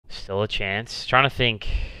Still a chance. Trying to think.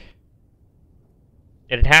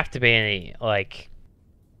 It'd have to be in the, like...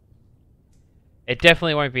 It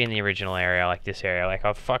definitely won't be in the original area, like this area. Like,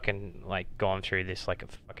 I've fucking, like, gone through this, like,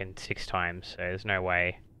 fucking 6 times, so there's no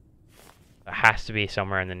way. It has to be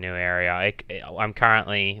somewhere in the new area. I'm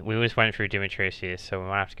currently... We just went through Dimitrios here, so we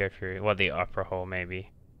might have to go through... Well, the Opera Hall,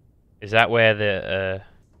 maybe. Is that where the,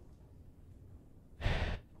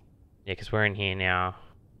 Yeah, because we're in here now.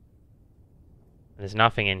 There's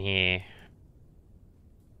nothing in here.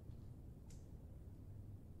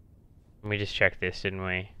 We just checked this, didn't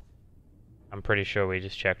we? I'm pretty sure we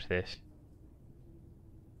just checked this.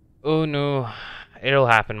 Oh no. It'll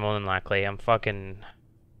happen more than likely. I'm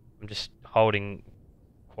just holding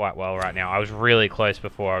quite well right now. I was really close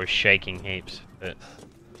before. I was shaking heaps. But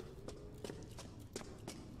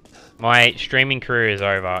my streaming career is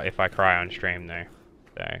over if I cry on stream though.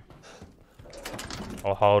 So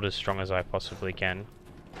I'll hold as strong as I possibly can.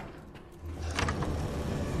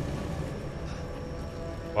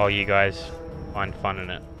 While you guys find fun in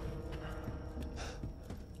it.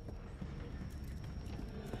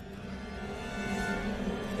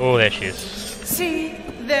 Oh, there she is. See,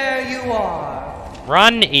 there you are.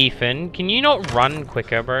 Run, Ethan. Can you not run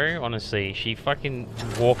quicker, bro? Honestly, she fucking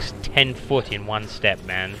walks 10 foot in one step,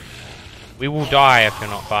 man. We will die if you're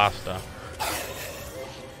not faster.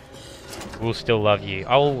 We'll still love you.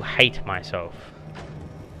 I will hate myself.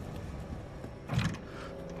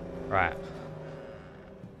 Right.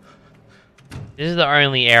 This is the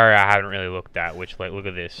only area I haven't really looked at, which, like, look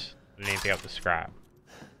at this. I need to pick up the scrap.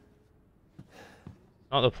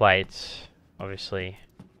 Not the plates, obviously.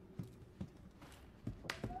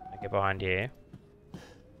 I get behind here.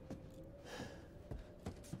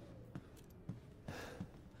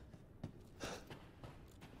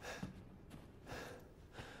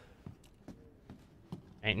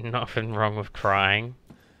 Ain't nothing wrong with crying.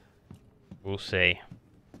 We'll see.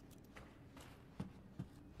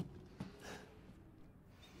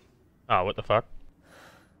 Oh, what the fuck?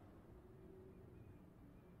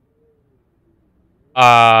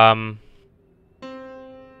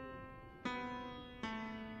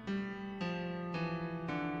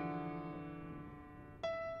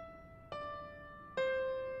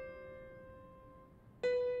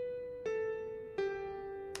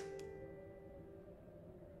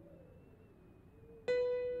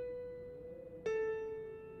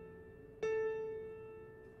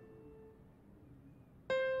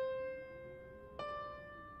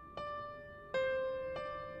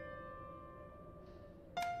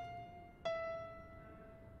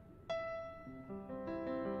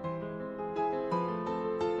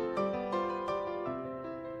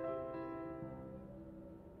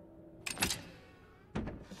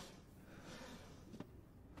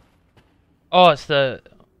 Oh, it's the...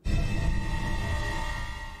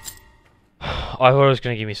 I thought it was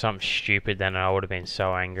going to give me something stupid then and I would have been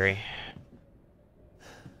so angry.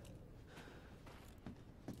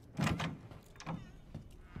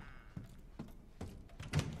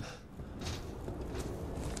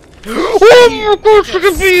 Oh my god, she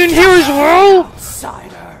can be in here as well!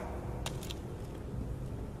 Outsider.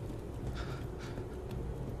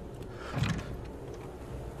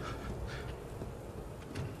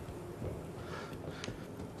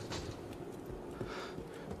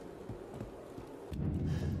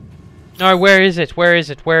 No, where is it? Where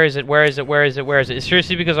is it? Where is it? Where is it? Where is it? Where is it? It's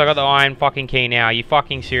seriously because I got the iron fucking key now. Are you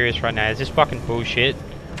fucking serious right now? Is this fucking bullshit?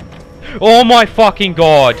 Oh my fucking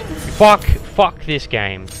god! Fuck this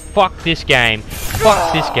game. Fuck this game.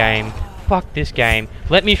 Fuck this game. Fuck this game.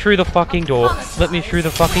 Let me through the fucking door. Let me through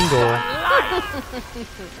the fucking door.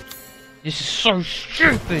 This is so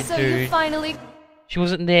stupid, So dude. you finally... She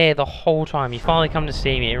wasn't there the whole time. You finally come to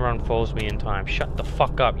see me. Everyone follows me in time. Shut the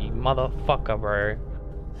fuck up, you motherfucker, bro.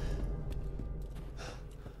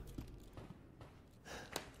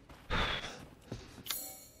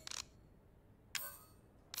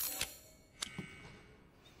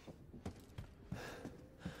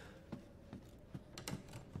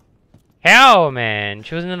 How, man?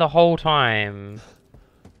 She wasn't there the whole time.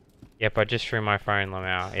 Yep, I just threw my phone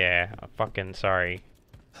out. Yeah, I'm fucking sorry.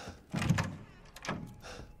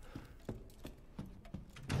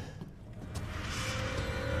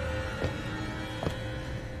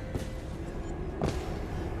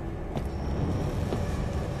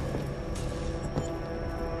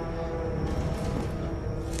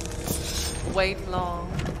 Wait long.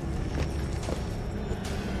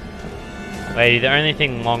 Lady, the only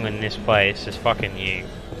thing long in this place is fucking you.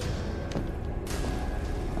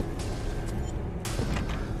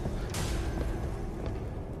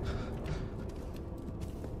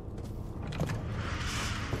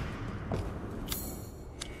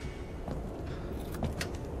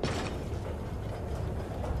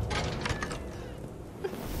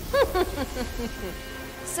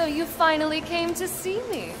 So you finally came to see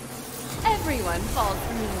me. Everyone falls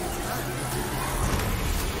for me in time.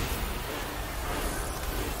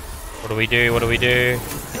 What do we do? What do we do?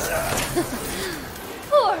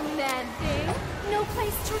 Poor man thing. No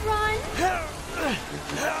place to run.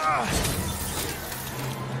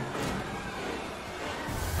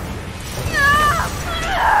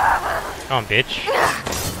 Come on, bitch.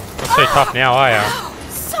 Not so tough now, are ya?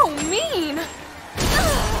 So mean.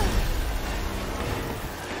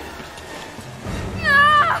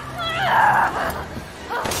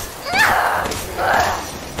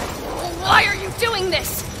 Why are you doing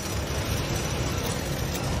this?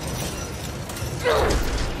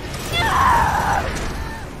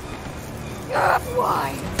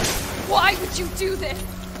 Why? Why would you do this?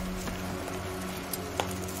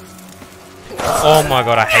 Oh my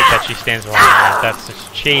god, I hate that she stands behind me. That's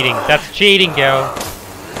just cheating. That's cheating, girl.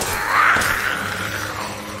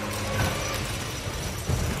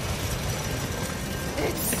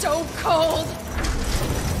 It's so cold.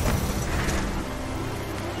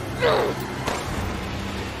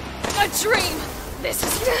 A dream. This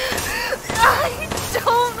is. I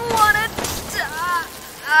don't want to die.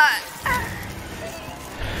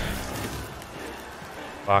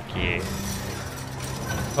 Fuck you.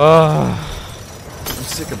 Oh. I'm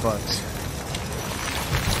sick of bugs.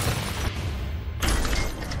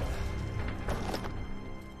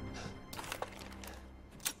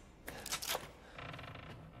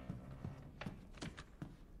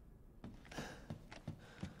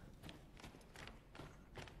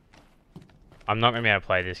 I'm not gonna be able to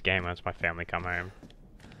play this game once my family come home.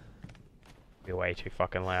 It'll be way too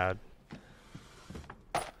fucking loud.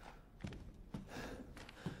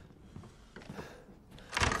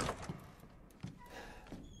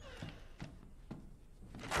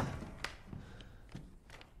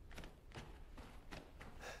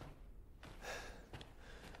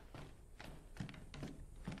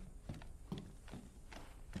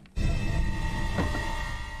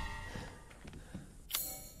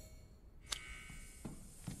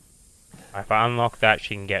 If I unlock that,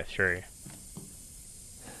 she can get through.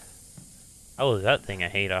 Oh, is that thing a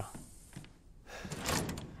heater?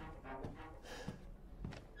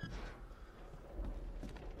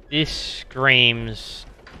 This screams.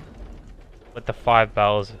 Let the 5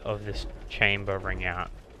 bells of this chamber ring out.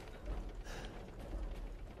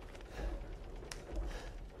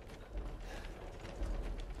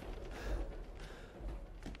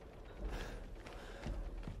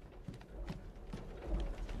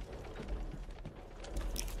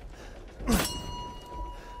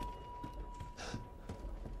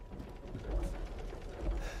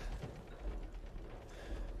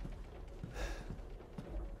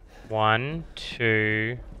 One,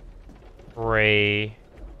 two, three,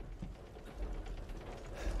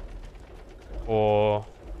 four.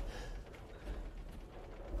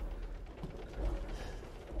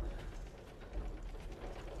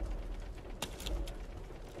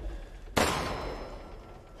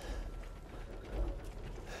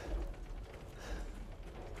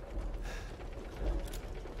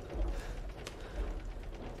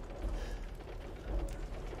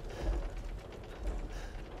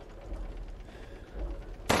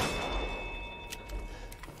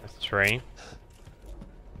 That's 3.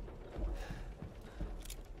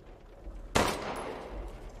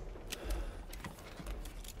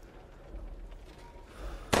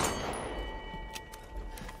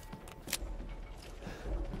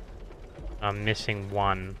 I'm missing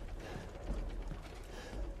 1.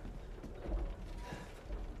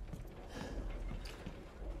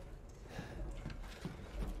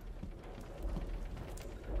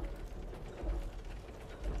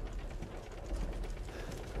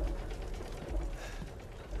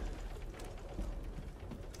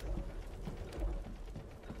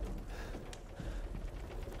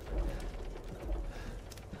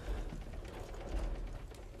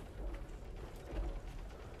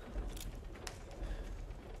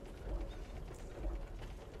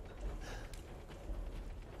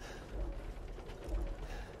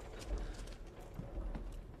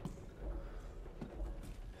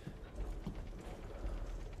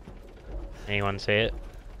 Anyone see it?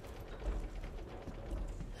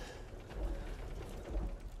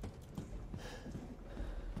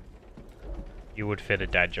 You would fit a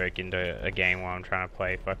dad joke into a game while I'm trying to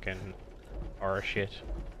play fucking horror shit.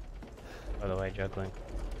 By the way, juggling.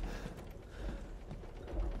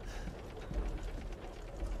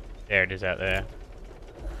 There it is out there.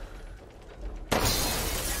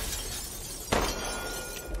 It's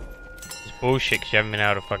bullshit 'cause you haven't been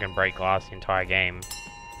able to fucking break glass the entire game.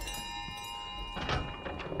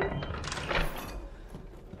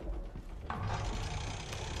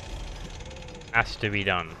 Has to be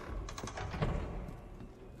done.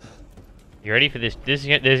 You ready for this? There's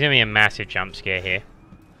gonna be a massive jump scare here.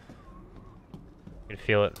 I can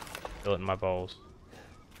feel it in my balls.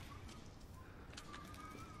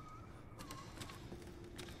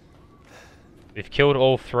 We've killed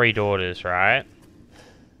all 3 daughters, right?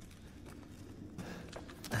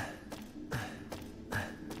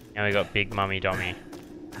 And we got Big Mummy Dommy.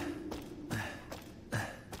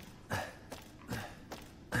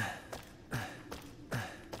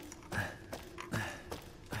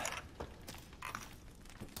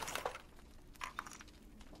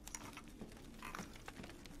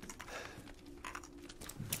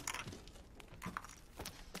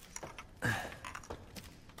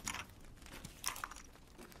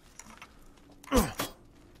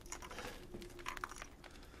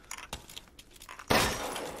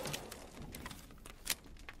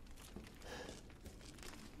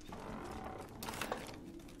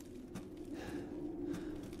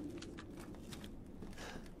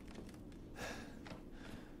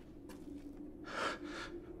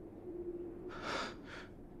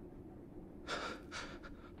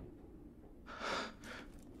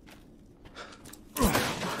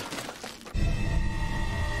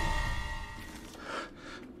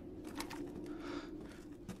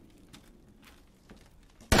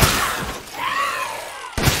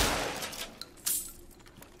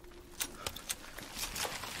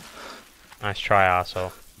 Nice try,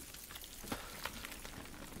 arsehole.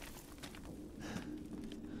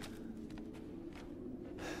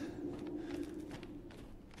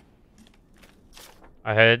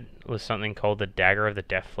 I heard it was something called the Dagger of the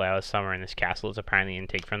Death Flowers somewhere in this castle. It's apparently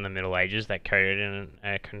antique from the Middle Ages that coded in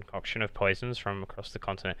a concoction of poisons from across the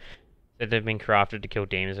continent. Said they've been crafted to kill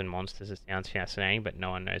demons and monsters. It sounds fascinating, but no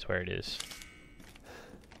one knows where it is.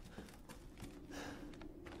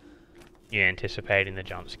 Yeah, anticipating the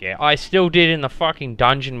jump scare. I still did in the fucking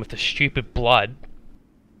dungeon with the stupid blood.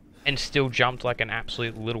 And still jumped like an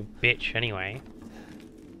absolute little bitch anyway.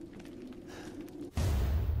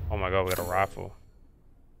 Oh my god, we got a rifle.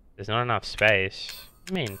 There's not enough space.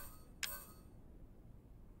 What do you mean?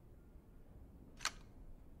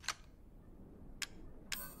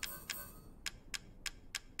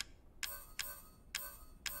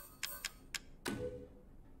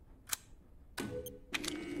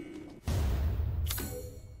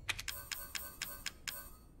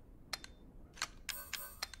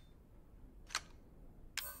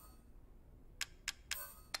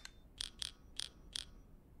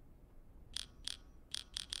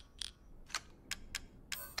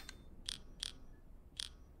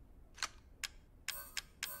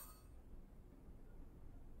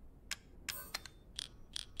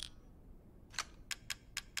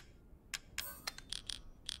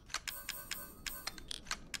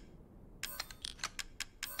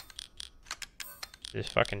 This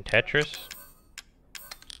fucking Tetris?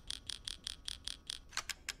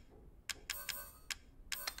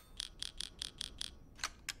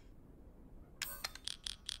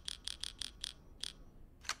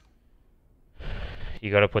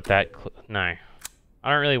 You gotta put that no. I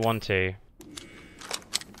don't really want to.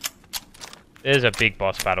 There's a big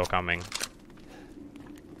boss battle coming.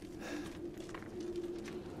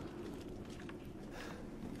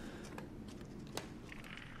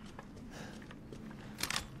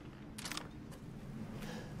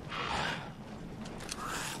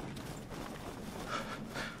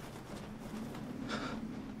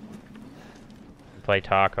 Play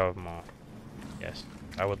Tarkov more. Yes,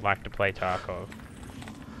 I would like to play Tarkov.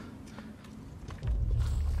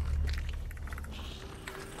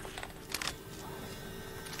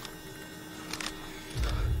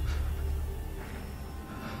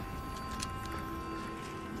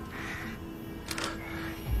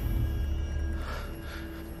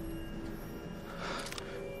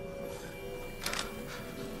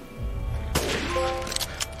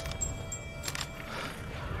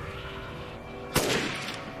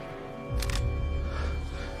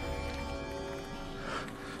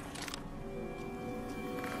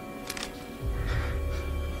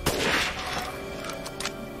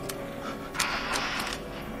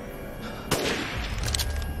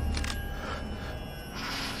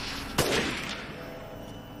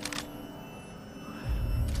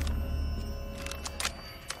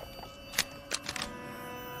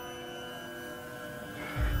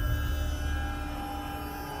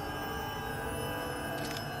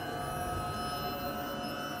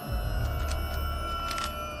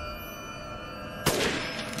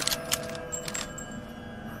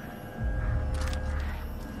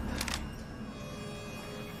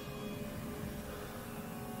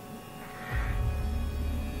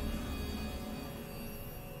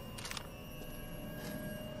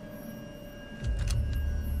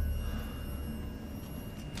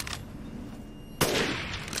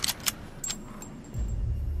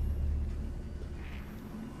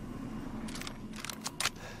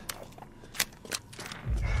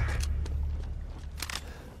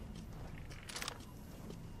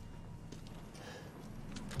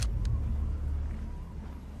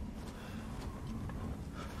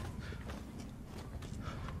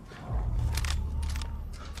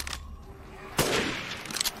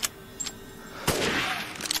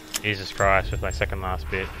 Jesus Christ, with my second last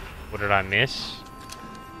bit. What did I miss?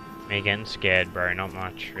 Me getting scared, bro. Not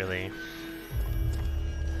much, really.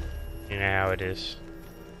 You know how it is.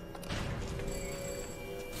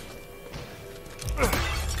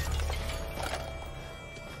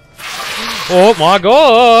 Oh my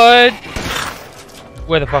god!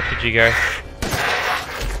 Where the fuck did you go?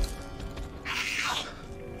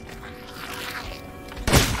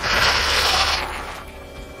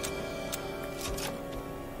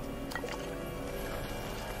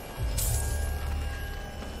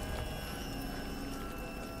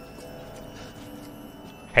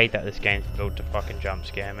 Hate that this game's built to fucking jump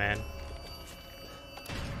scare, man.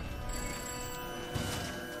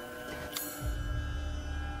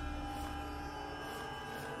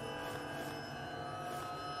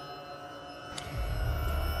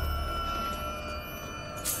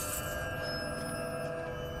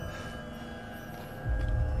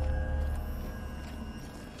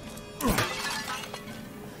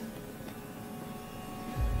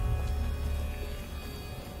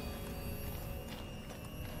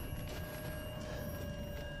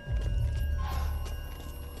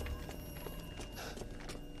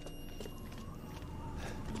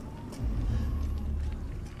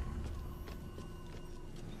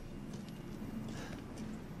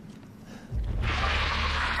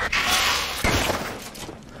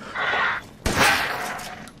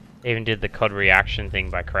 Even did the COD reaction thing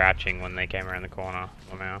by crouching when they came around the corner.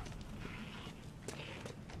 Somehow.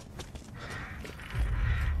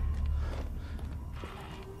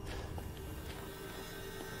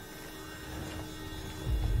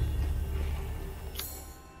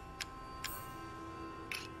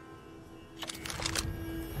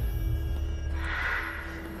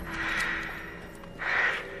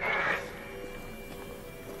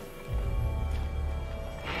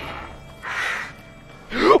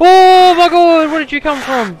 Oh my god, where did you come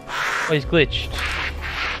from? Oh, he's glitched.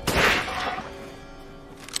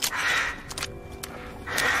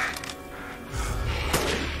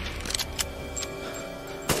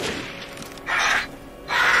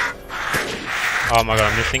 Oh my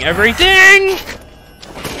god, I'm missing everything!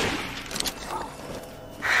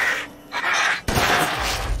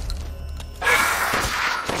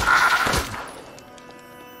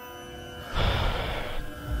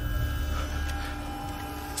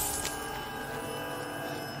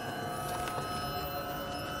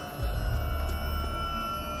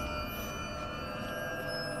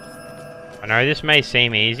 I know this may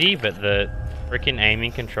seem easy, but the freaking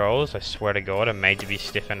aiming controls, I swear to god, are made to be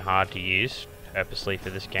stiff and hard to use purposely for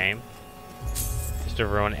this game. Just to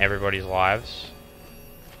ruin everybody's lives.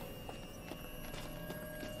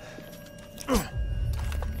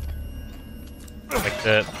 Like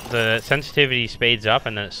the sensitivity speeds up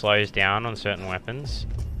and then it slows down on certain weapons.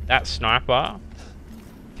 That sniper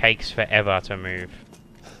takes forever to move.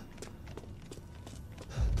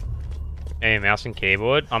 Hey, mouse and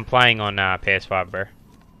keyboard. I'm playing on PS5, bro.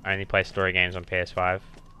 I only play story games on PS5.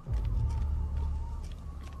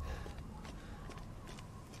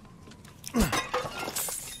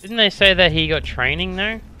 Didn't they say that he got training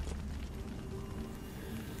though?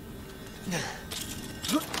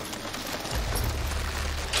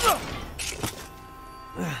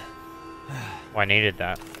 Oh, I needed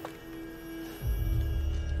that.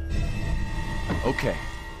 Okay,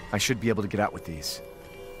 I should be able to get out with these.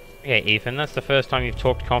 Okay, Ethan, that's the first time you've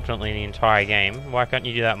talked confidently in the entire game. Why can't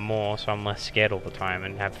you do that more so I'm less scared all the time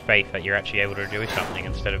and have faith that you're actually able to do something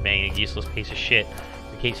instead of being a useless piece of shit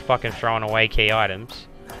who keeps fucking throwing away key items,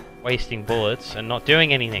 wasting bullets, and not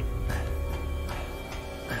doing anything?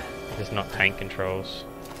 Just not tank controls.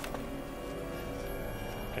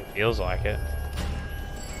 It feels like it.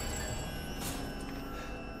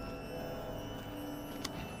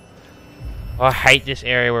 Oh, I hate this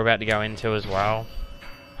area we're about to go into as well.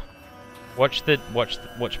 Watch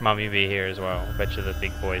Mummy be here as well. I bet you the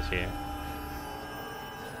big boy's here.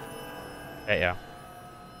 Yeah.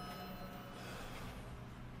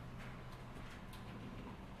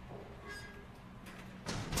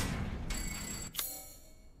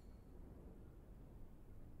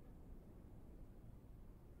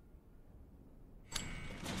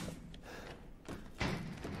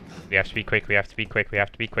 We have to be quick, we have to be quick, we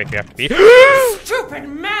have to be quick, we have to be. Stupid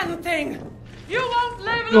man thing! You won't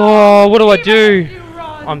live long! Oh, what do I do? You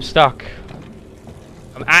run. I'm stuck.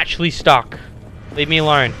 I'm actually stuck. Leave me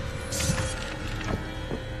alone.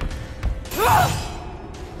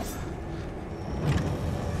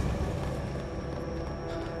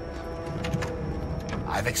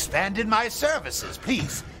 I've expanded my services.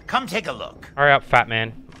 Please, come take a look. Hurry up, fat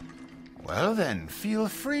man. Well then, feel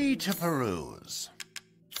free to peruse.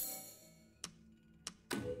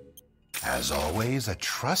 As always, a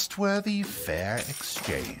trustworthy, fair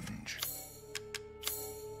exchange.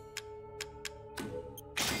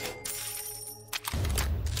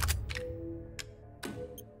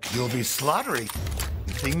 You'll be slaughtering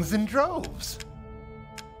things in droves.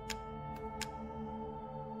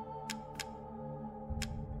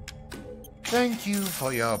 Thank you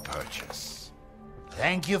for your purchase.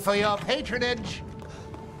 Thank you for your patronage.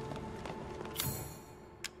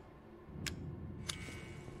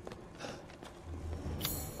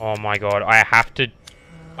 Oh my god, I have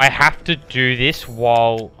to do this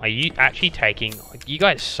while... Are you actually taking... You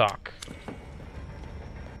guys suck.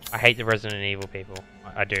 I hate the Resident Evil people.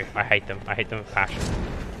 I do. I hate them. I hate them with passion.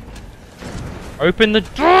 Open the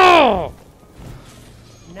door!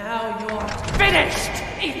 Now you're finished,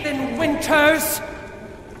 Ethan Winters!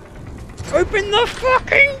 Open the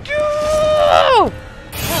fucking door!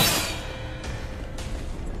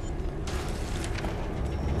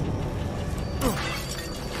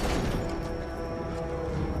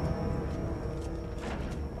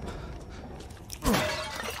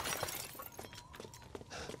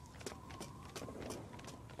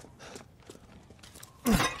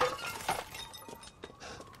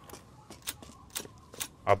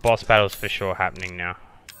 Our boss battle's for sure happening now.